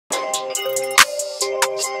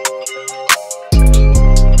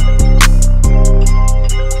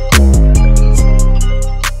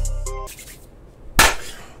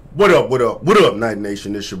What up, Night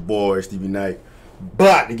Nation? It's your boy, Stevie Knight.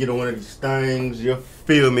 About to get on one of these things. You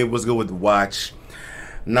feel me? What's good with the watch?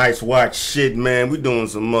 Nice watch shit, man. We doing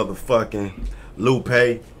some motherfucking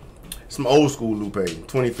Lupe. Some old school Lupe.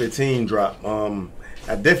 2015 drop.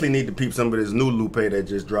 I definitely need to peep some of this new Lupe that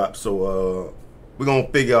just dropped. So, we're gonna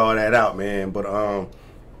figure all that out, man. But,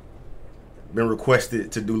 been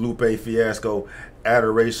requested to do Lupe Fiasco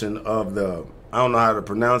Adoration of the, I don't know how to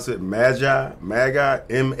pronounce it, Magi,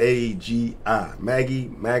 M-A-G-I, Magi,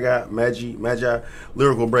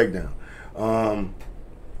 lyrical breakdown.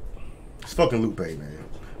 It's fucking Lupe, man.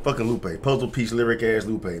 Fucking Lupe, puzzle piece, lyric ass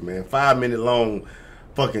Lupe, man. 5-minute long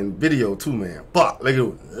fucking video too, man. Fuck, let's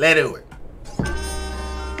do it. Let's do it.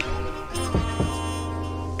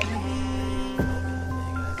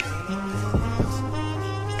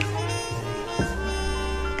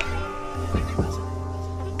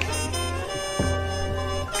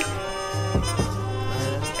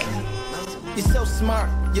 You're so smart,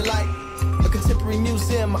 you're like a contemporary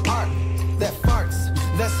museum of art that farts,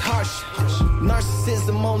 that's harsh.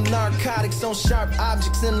 Narcissism on narcotics, on sharp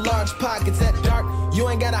objects in large pockets at dark. You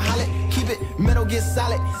ain't gotta holler, keep it, metal get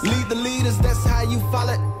solid. Lead the leaders, that's how you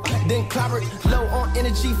follow it. Then clobber it, low on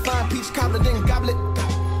energy, fine peach cobbler, then goblet.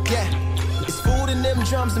 Yeah, it's food in them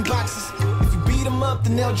drums and boxes. If you beat them up,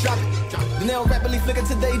 then they'll drop it. Then they'll rapidly flicker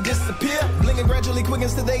till they disappear. Blinging gradually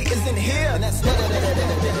quickens till they isn't here. And that's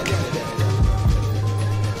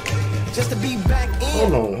just to be back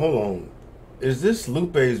in. Hold on. Is this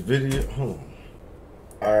Lupe's video? Hold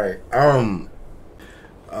on. Alright,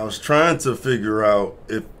 I was trying to figure out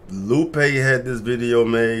if Lupe had this video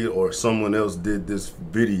made or someone else did this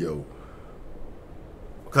video.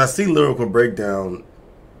 Cause I see lyrical breakdown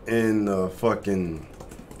in the fucking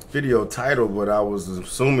video title, but I was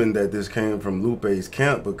assuming that this came from Lupe's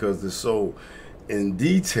camp because it's so in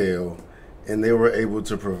detail and they were able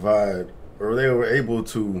to provide, or they were able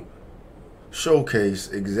to showcase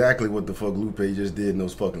exactly what the fuck Lupe just did in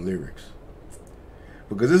those fucking lyrics.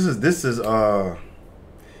 Because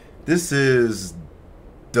this is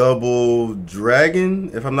Double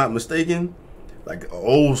Dragon, if I'm not mistaken, like an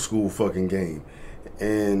old school fucking game.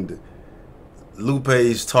 And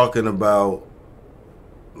Lupe's talking about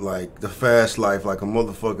like the fast life, like a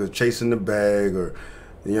motherfucker chasing the bag, or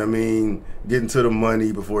you know what I mean, getting to the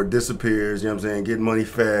money before it disappears, you know what I'm saying, getting money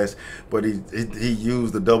fast. But he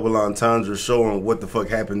used the double entendre showing what the fuck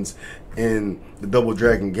happens in the Double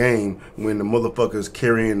Dragon game when the motherfuckers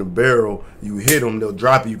carrying the barrel, you hit them, they'll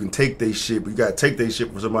drop you, you can take their shit, but you gotta take their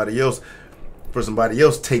shit for somebody else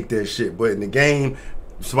take their shit. But in the game,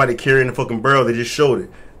 somebody carrying the fucking barrel, they just showed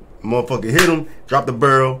it. Motherfucker hit them, drop the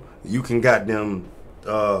barrel, you can goddamn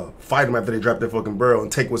fight them after they drop their fucking barrel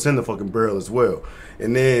and take what's in the fucking barrel as well.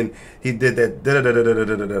 And then he did that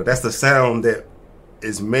da-da-da-da-da-da-da. That's the sound that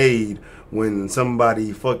is made when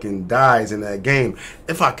somebody fucking dies in that game.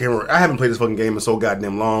 If I can remember, I haven't played this fucking game in so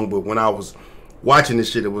goddamn long, but when I was watching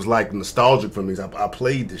this shit, it was like nostalgic for me. I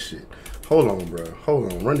played this shit. Hold on, bro.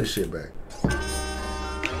 Hold on. Run this shit back.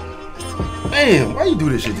 Damn, why you do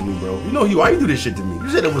this shit to me, bro? You know why you do this shit to me? You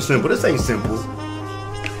said it was simple. This ain't simple.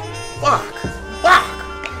 Fuck.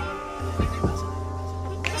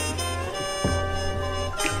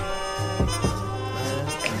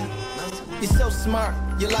 You're so smart,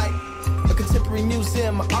 you're like a contemporary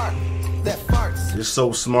museum of art that farts. You're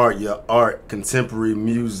so smart, your art, contemporary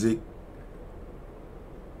music.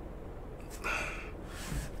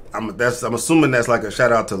 I'm assuming that's like a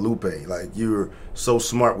shout out to Lupe. Like, you're so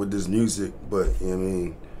smart with this music, but you know what I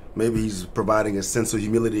mean, maybe he's providing a sense of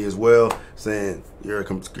humility as well, saying you're a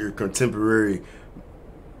contemporary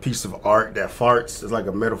piece of art that farts. It's like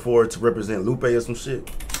a metaphor to represent Lupe or some shit.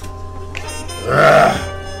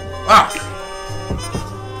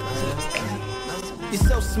 You're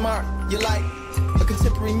so smart, you're like a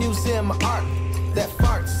contemporary museum of art that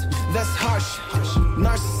farts, that's harsh.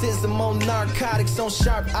 Narcissism on narcotics, on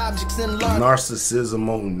sharp objects in large. Narcissism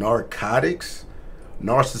on narcotics?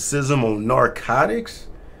 Narcissism on narcotics?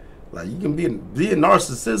 Like, you can being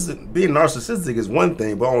narcissistic is one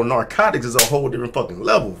thing, but on narcotics is a whole different fucking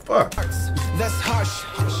level. Fuck. That's harsh.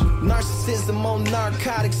 Narcissism on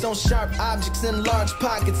narcotics, on sharp objects in large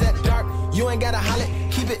pockets at dark. You ain't gotta holler,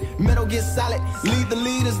 keep it, metal get solid. Lead the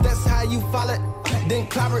leaders, that's how you follow it. Then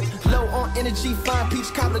clobber it, low on energy, fine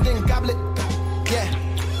peach cobbler, then goblet. Yeah,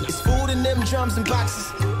 it's food in them drums and boxes.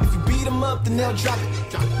 If you beat them up, then they'll drop it.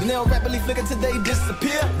 Then they'll rapidly flicker till they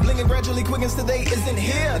disappear. Blinging gradually quickens till they isn't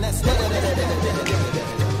here. And that's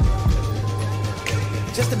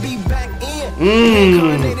just to be back in.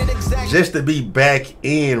 Just to be back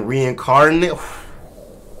in, reincarnate.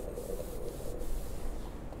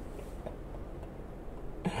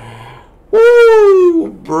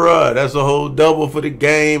 Bruh, that's a whole double for the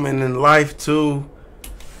game and in life too.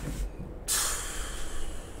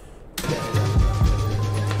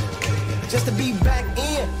 Just to be back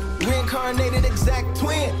in, reincarnated exact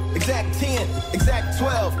twin, exact 10, exact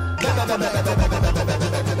 12. Exact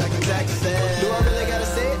 7. Do I really gotta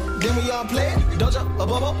say it? Then we all play it. Dojo, a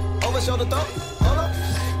bubble, over shoulder throw. Hold up.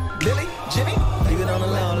 Billy, Jimmy, keep it on the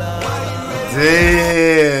low, low.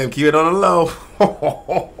 Damn, keep it on the low.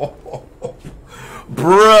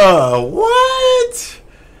 Bruh, what?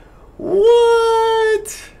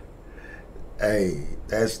 What? Hey,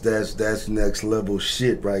 that's next level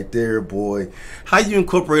shit right there, boy. How you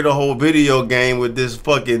incorporate a whole video game with this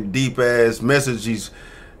fucking deep ass message?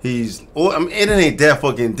 Well, I mean, it ain't that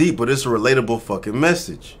fucking deep, but it's a relatable fucking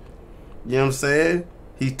message. You know what I'm saying?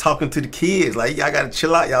 He's talking to the kids like, y'all gotta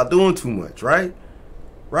chill out, y'all doing too much, right?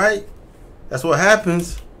 Right? That's what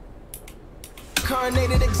happens.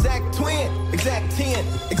 Incarnated exact twin, exact 10,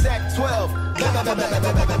 exact 12. Exact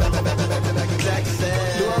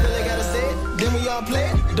 7. Do I really gotta say it? Then we all play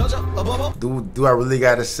it. Dojo, a bubble. Do I really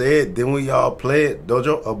gotta say it? Then we all play it.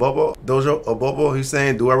 Dojo, a bubble. Dojo, a bubble. He's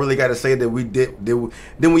saying, do I really gotta say that we did?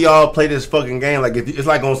 Then we all play this fucking game. Like it's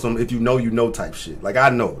like on some if you know type shit. Like I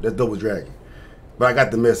know that's Double Dragon, but I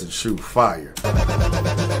got the message. Shoot, fire. Exact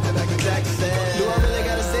 7. Do I really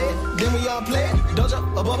gotta say it? Then we all play it. Dojo,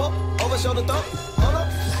 a bubble. Over shoulder throw. Hold up.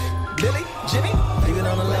 Billy, Jimmy, keep it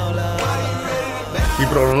on the low, low. Keep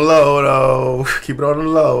it on the low, though. Keep it on the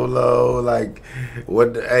low. Like,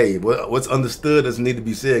 what's understood doesn't need to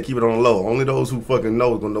be said. Keep it on the low. Only those who fucking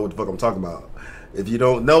know is gonna know what the fuck I'm talking about. If you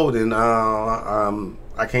don't know, then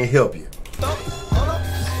I can't help you. Hold up.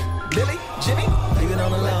 Billy, Jimmy, keep it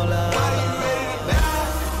on the low, low.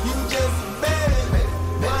 You just a baby.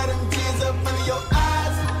 Why them tears up under your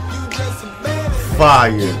eyes? You just a baby.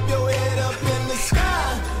 Fire. Keep your head up in the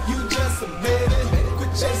sky. You just a baby.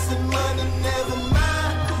 Quit chasing money, never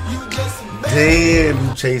mind. You just a baby. Damn,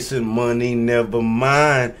 you chasing money, never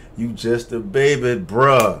mind. You just a baby,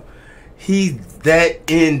 bruh. He's that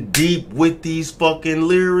in deep with these fucking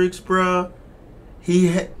lyrics, bruh.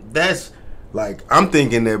 That's like, I'm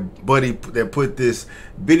thinking that Buddy that put this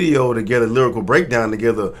video together, lyrical breakdown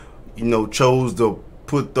together, you know, chose to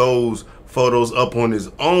put those photos up on his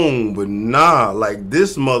own. But nah, like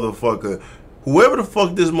this motherfucker, whoever the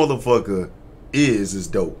fuck this motherfucker is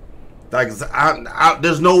dope. Like,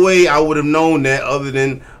 there's no way I would have known that other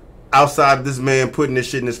than outside of this man putting this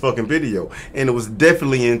shit in this fucking video. And it was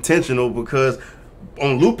definitely intentional because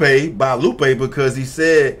on Lupe, because he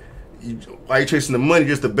said, why you chasing the money,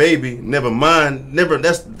 just a baby, never mind. Never,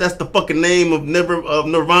 that's the fucking name of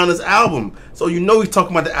Nirvana's album. So you know he's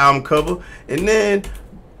talking about the album cover. And then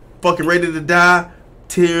fucking Ready to Die,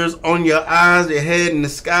 tears on your eyes, your head in the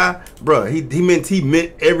sky. Bruh, he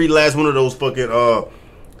meant every last one of those fucking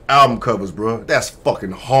album covers, bruh. That's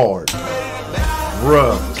fucking hard.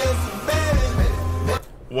 Bruh.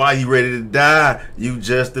 Why you ready to die? You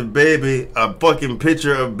just a baby. A fucking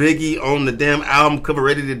picture of Biggie on the damn album cover,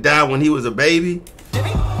 Ready to Die when he was a baby.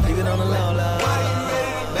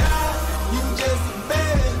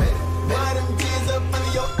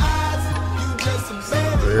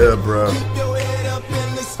 Yeah, bruh.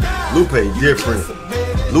 Lupe different.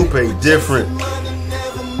 Lupe different.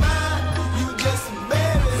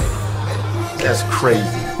 That's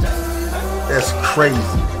crazy. That's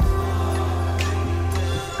crazy.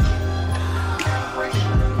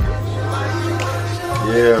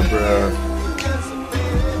 Yeah, bruh.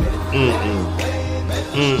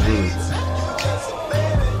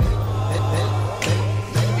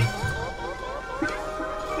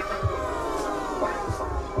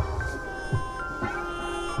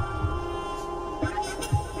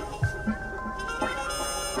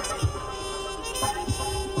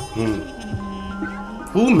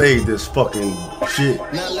 Who made this fucking shit?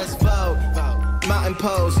 Now let's vote. Mountain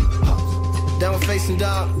pose. Downward facing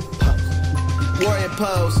dog. Warrior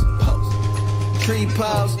pose. Tree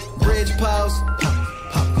pose. Bridge pose.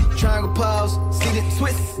 Triangle pose. Seated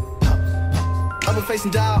twist. Upward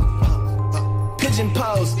facing dog. Pigeon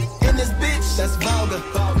pose. In this bitch, that's vulgar.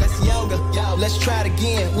 That's yoga. Let's try it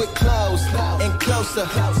again with clothes. And closer.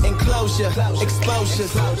 Enclosure. Exposure.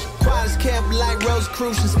 Quiet as kept like Rose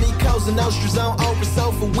Crucians. Speak codes and nostrils on open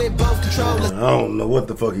sofa with both controllers. I don't know what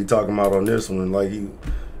the fuck he talking about on this one. Like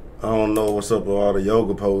I don't know what's up with all the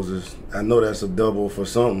yoga poses. I know that's a double for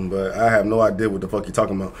something, but I have no idea what the fuck he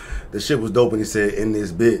talking about. The shit was dope when he said, in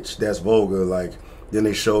this bitch, that's vulgar. Like, then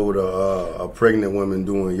they showed a pregnant woman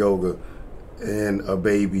doing yoga and a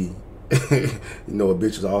baby. You know, a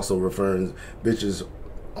bitch is also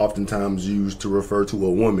oftentimes used to refer to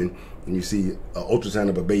a woman. And you see an ultrasound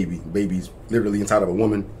of a baby's literally inside of a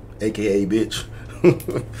woman, aka bitch.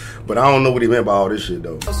 But I don't know what he meant by all this shit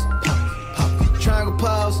though. Triangle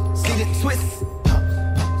pose, see the twist.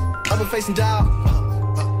 Upper facing dog,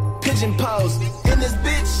 pigeon pose. In this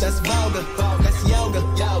bitch, that's vulgar, that's yoga.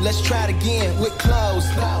 Let's try it again with clothes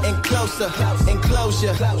and closer,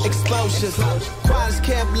 enclosure, exposures. Quiet as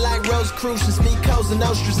kept like Rosicrucians, Miko's and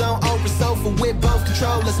Nostras on over sofa with both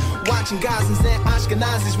controllers. Watching Gazans and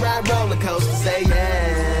Ashkenazis ride roller coasters. Say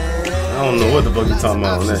yeah. I don't know what the fuck you talking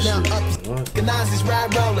about on that shit. What? Ashkenazis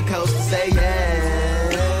ride roller coasters. Say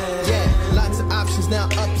yeah. Yeah, lots of options now,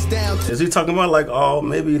 up is down. Is he talking about like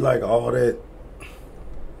maybe all that?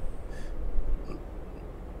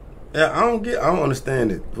 Yeah, I don't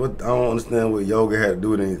understand it. I don't understand what yoga had to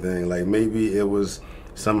do with anything. Like maybe it was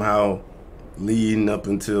somehow leading up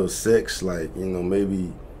until sex. Like, you know,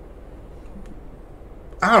 maybe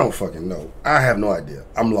I don't fucking know. I have no idea.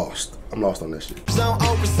 I'm lost. I'm lost on that shit. Zone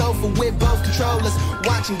over sofa with both controllers.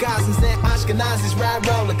 Watching Gazans and Ashkenazis ride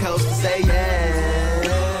roller coasters. Say yeah.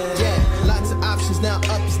 Yeah, lots of options now,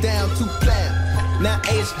 up is down to plan. Now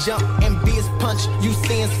A is jump and B is punch. You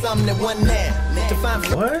seeing something that wasn't there. To find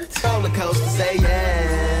what? Roller coaster, say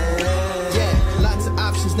yeah. Yeah, lots of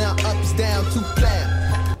options now, up is down to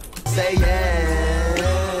plan. Say yeah.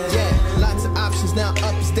 Yeah, lots of options now,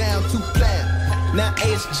 up is down to plan. Now A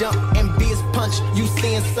is jump and B is punch. You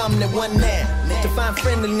seeing something that wasn't there. To find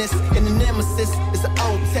friendliness in the nemesis is an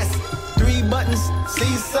old test. 3 buttons,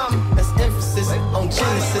 see something, that's emphasis on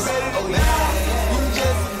Genesis. Oh yeah, you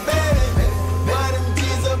just better.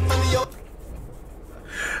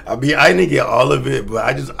 I mean, I didn't get all of it, but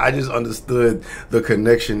I just understood the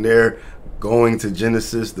connection there, going to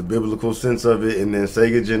Genesis, the biblical sense of it, and then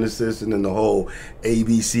Sega Genesis, and then the whole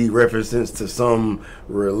ABC reference to some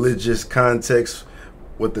religious context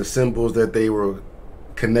with the symbols that they were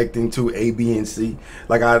connecting to, A, B, and C.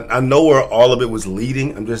 Like, I know where all of it was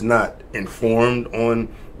leading. I'm just not informed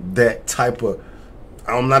on that type of...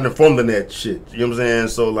 I'm not informed on that shit. You know what I'm saying?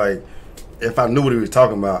 So, like, if I knew what he was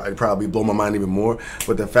talking about, it'd probably blow my mind even more.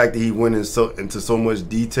 But the fact that he went into so much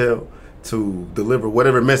detail to deliver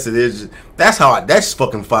whatever message is, that's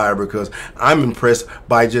fucking fire, because I'm impressed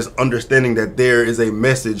by just understanding that there is a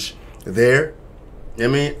message there. You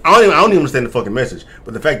know what I mean? I don't even understand the fucking message,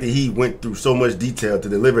 but the fact that he went through so much detail to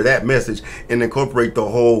deliver that message and incorporate the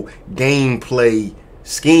whole gameplay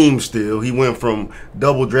scheme still. He went from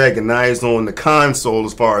Double Dragon, now he's on the console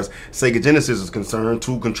as far as Sega Genesis is concerned,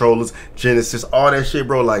 2 controllers, Genesis, all that shit,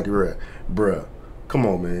 bro. Like, bruh, come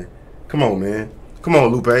on, man. Come on,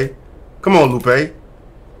 Lupe. Come on, Lupe.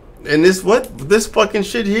 And this fucking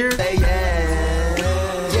shit here? Yeah,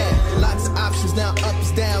 lots of options now, up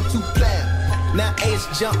is down to plan. Now A is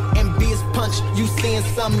jump and B is punch. You seeing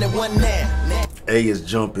something that wasn't there. A is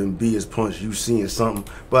jump and B is punch. You seeing something.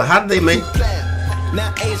 But how did they make...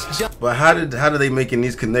 Now A is jump. But how do they making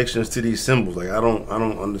these connections to these symbols? Like, I don't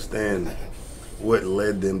understand what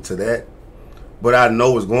led them to that. But I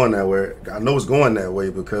know it's going that way. I know it's going that way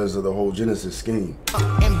because of the whole Genesis scheme.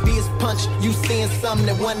 And B is punch. You seeing something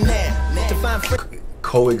that wasn't there. To find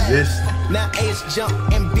coexist. Now A is jump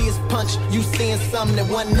and B is punch. You seeing something that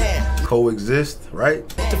wasn't there. Coexist, right?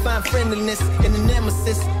 To find friendliness in the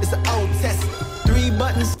nemesis is an old test. 3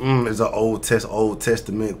 buttons. It's an Old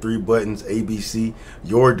Testament, 3 buttons, ABC,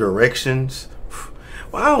 your directions.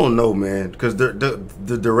 Well, I don't know, man, because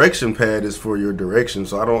the direction pad is for your direction,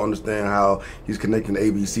 so I don't understand how he's connecting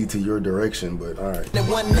ABC to your direction, but all right. That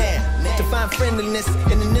wasn't there. To find friendliness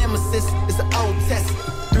in the nemesis is an old test.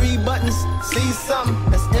 3 buttons, see something,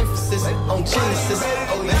 that's emphasis on Genesis.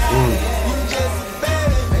 Oh yeah. You just a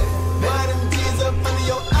baby. Why them tears up under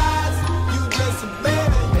your eyes? You just a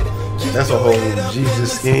baby. That's a whole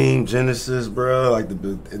Jesus scheme, Genesis, bro. Like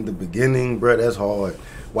in the beginning, bro, that's hard.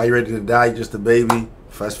 Why you ready to die? You just a baby.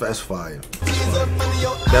 That's fire.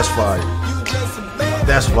 That's fire.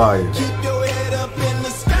 That's fire. Keep your head up in the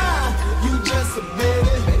sky. You just a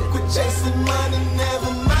baby. Quit chasing money,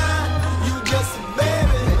 never mind. You just a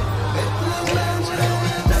baby.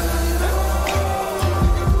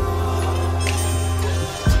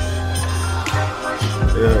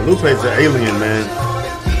 Yeah, Lupe's an alien, man.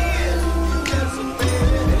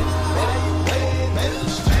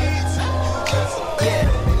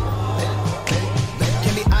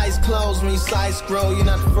 When you side scroll, you're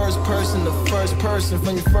not the first person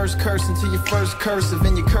from your first cursing to your first cursive,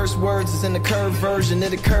 and your curse words is in the curved version.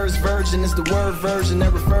 It occurs virgin is the word version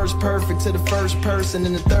that refers perfect to the first person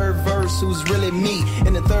in the third verse, who's really me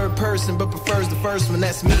in the third person but prefers the first one.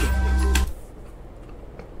 That's me.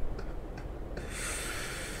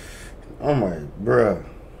 Oh my bruh.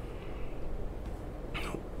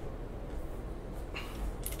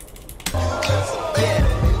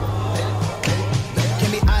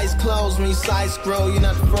 closed when you side scroll. You're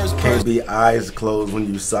not the first person. Can't be eyes closed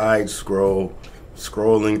when you side scroll.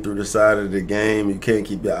 Scrolling through the side of the game, you can't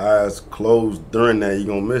keep your eyes closed during that. You're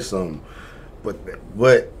gonna miss something. But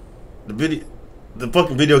the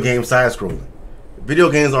fucking video game side scrolling.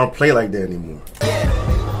 Video games aren't play like that anymore. Yeah.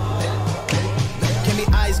 Can be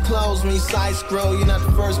eyes closed when you side scroll. You're not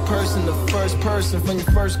the first person. From your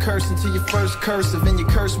first cursing to your first cursive. And your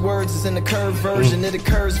curse words is in the curved version. It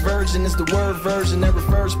occurs virgin is the word version that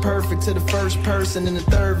refers perfect to the first person. In the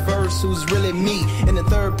third verse, who's really me in the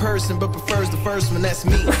third person, but prefers the first one. That's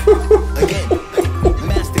me. Again,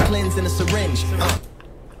 master cleanse in a syringe.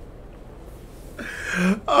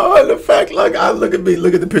 Oh, the fact, like, look at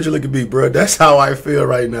the picture, look at me, bro. That's how I feel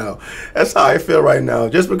right now.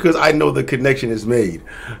 Just because I know the connection is made,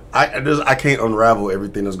 I can't unravel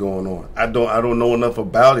everything that's going on. I don't know enough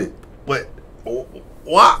about it. But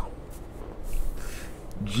wow,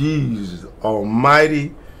 Jesus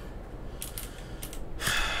Almighty.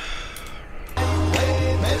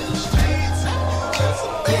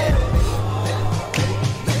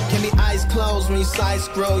 When you side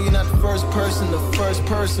scroll, you're not the first person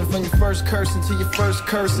from your first cursing to your first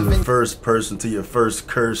cursive. The first person to your first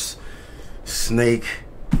curse. Snake,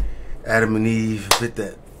 Adam and Eve, bit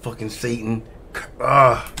that fucking Satan.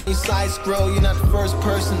 You side scroll, you're not the first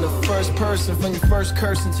person from your first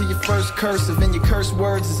cursing to your first cursive. And your curse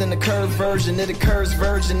words is in the curved version. It occurs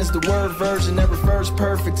virgin is the word version that refers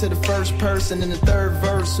perfect to the first person. In the third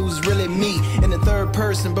verse, who's really me in the third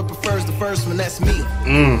person, but prefers the first one. That's me.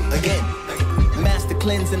 Again. Master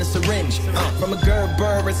cleanse in a syringe. From a girl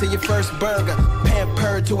burger to your first burger.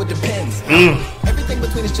 Pampered to it depends. Everything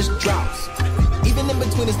between is just drops. Even in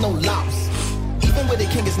between is no loss. Even with a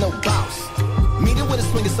king is no boss. Meet it with a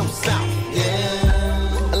swing is so south.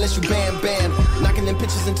 Yeah. Unless you bam bam. Knocking them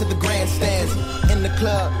pictures into the grandstands. In the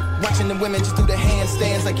club. Watching the women just do the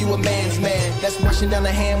handstands like you a man's man. That's rushing down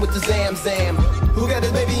the hand with the zam zam. Who got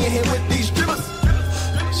his baby in here with these strippers?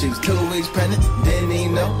 She was 2 weeks pregnant, didn't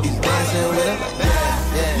even know he's dancing with her.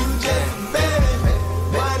 Yeah, you just a baby.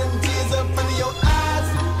 Why them tears up under your eyes?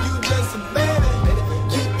 You just a baby.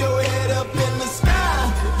 Keep your head up in the sky.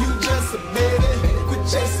 You just a baby. Quit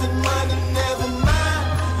chasing money, never mind.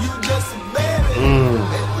 You just a baby.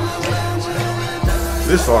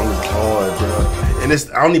 This song is hard, bro. And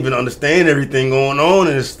I don't even understand everything going on,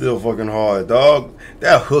 and it's still fucking hard, dog.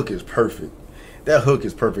 That hook is perfect.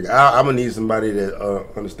 I'm gonna need somebody that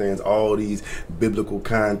understands all these biblical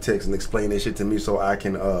contexts and explain that shit to me so I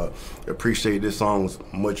can appreciate this song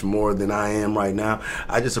much more than I am right now.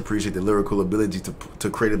 I just appreciate the lyrical ability to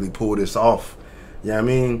creatively pull this off. You know what I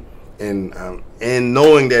mean? And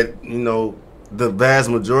knowing that, you know, the vast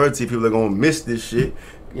majority of people are gonna miss this shit.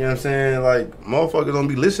 You know what I'm saying? Like, motherfuckers don't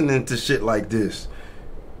be listening to shit like this,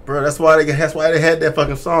 bro. That's why they had that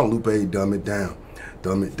fucking song, Lupe, dumb it down.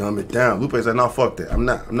 Dumb it down. Lupe said, "No, fuck that. I'm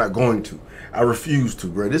not going to. I refuse to,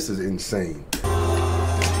 bro. This is insane."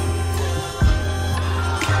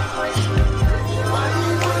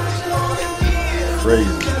 Crazy.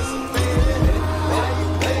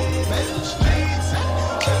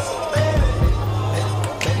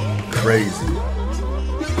 Crazy.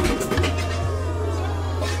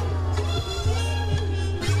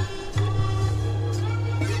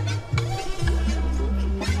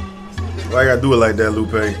 Why I gotta do it like that,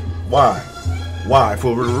 Lupe? Why?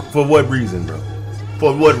 For what reason, bro?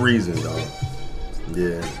 For what reason, dog?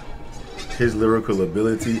 Yeah, his lyrical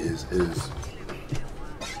ability is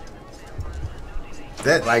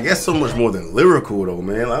that, like, that's so much more than lyrical, though,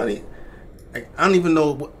 man. I don't even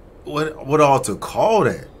know what all to call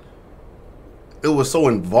that. It was so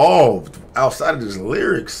involved outside of just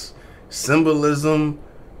lyrics, symbolism,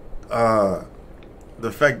 the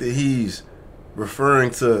fact that he's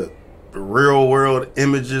referring to real world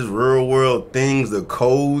images, real world things, the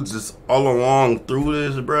codes just all along through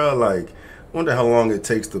this, bro. Like, I wonder how long it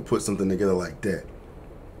takes to put something together like that.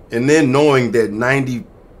 And then knowing that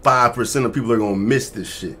 95% of people are gonna miss this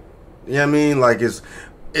shit. You know what I mean? Like, it's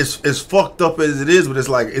fucked up as it is, but it's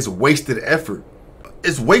like, it's wasted effort.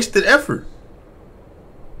 It's wasted effort.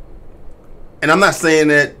 And I'm not saying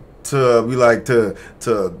that to be like to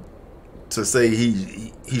say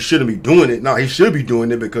he shouldn't be doing it. No, he should be doing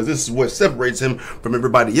it because this is what separates him from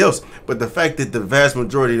everybody else. But the fact that the vast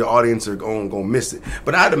majority of the audience are gonna miss it.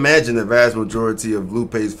 But I'd imagine the vast majority of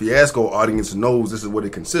Lupe's Fiasco audience knows this is what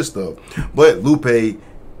it consists of. But Lupe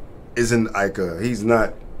isn't like he's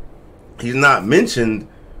not mentioned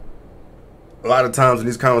a lot of times in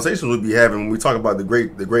these conversations we'll be having when we talk about the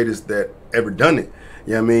greatest that ever done it.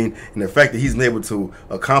 You know what I mean? And the fact that he's been able to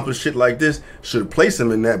accomplish shit like this should place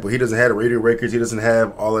him in that, but he doesn't have the radio records, he doesn't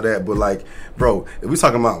have all of that. But like, bro, if we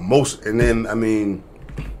talking about most, and then I mean,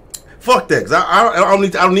 fuck that, because I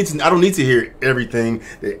don't need to hear everything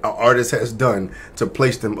that an artist has done to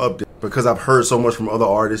place them up there, because I've heard so much from other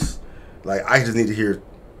artists. Like, I just need to hear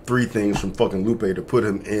 3 things from fucking Lupe to put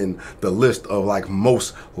him in the list of like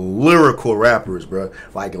most lyrical rappers, bro.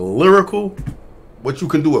 Like, lyrical, what you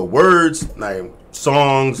can do with words, like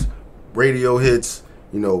songs, radio hits,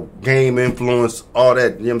 you know, game influence, all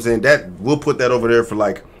that. You know what I'm saying? That we'll put that over there for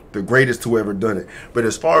like the greatest who ever done it. But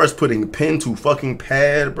as far as putting pen to fucking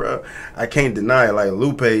pad, bro, I can't deny it. Like,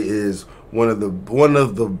 Lupe is one of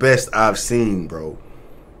the best I've seen, bro.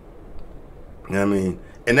 You know what I mean?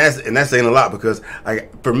 And that's saying a lot, because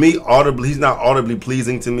for me, audibly, he's not audibly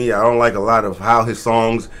pleasing to me. I don't like a lot of how his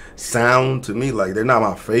songs sound to me. Like, they're not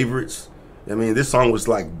my favorites. I mean, this song was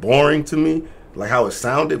like boring to me, like how it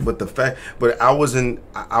sounded. But I was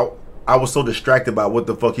so distracted by what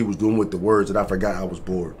the fuck he was doing with the words that I forgot I was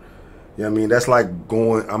bored. You know what I mean? That's like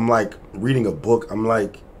I'm like reading a book. I'm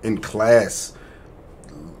like in class,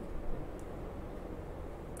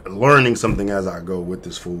 learning something as I go with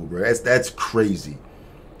this fool, bro. That's crazy.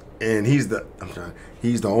 And he's the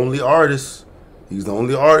only artist. He's the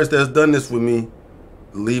only artist that's done this with me,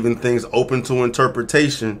 leaving things open to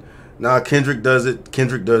interpretation. Now Kendrick does it.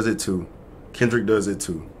 Kendrick does it too.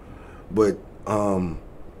 But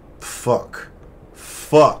fuck.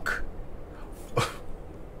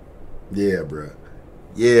 Yeah, bro.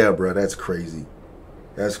 That's crazy.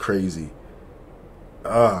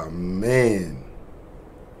 Ah, man.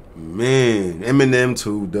 Eminem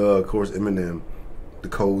too, duh. Of course, Eminem. The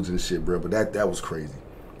codes and shit, bro. But that was crazy.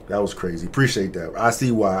 Appreciate that. I see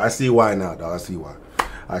why now, dog. I see why.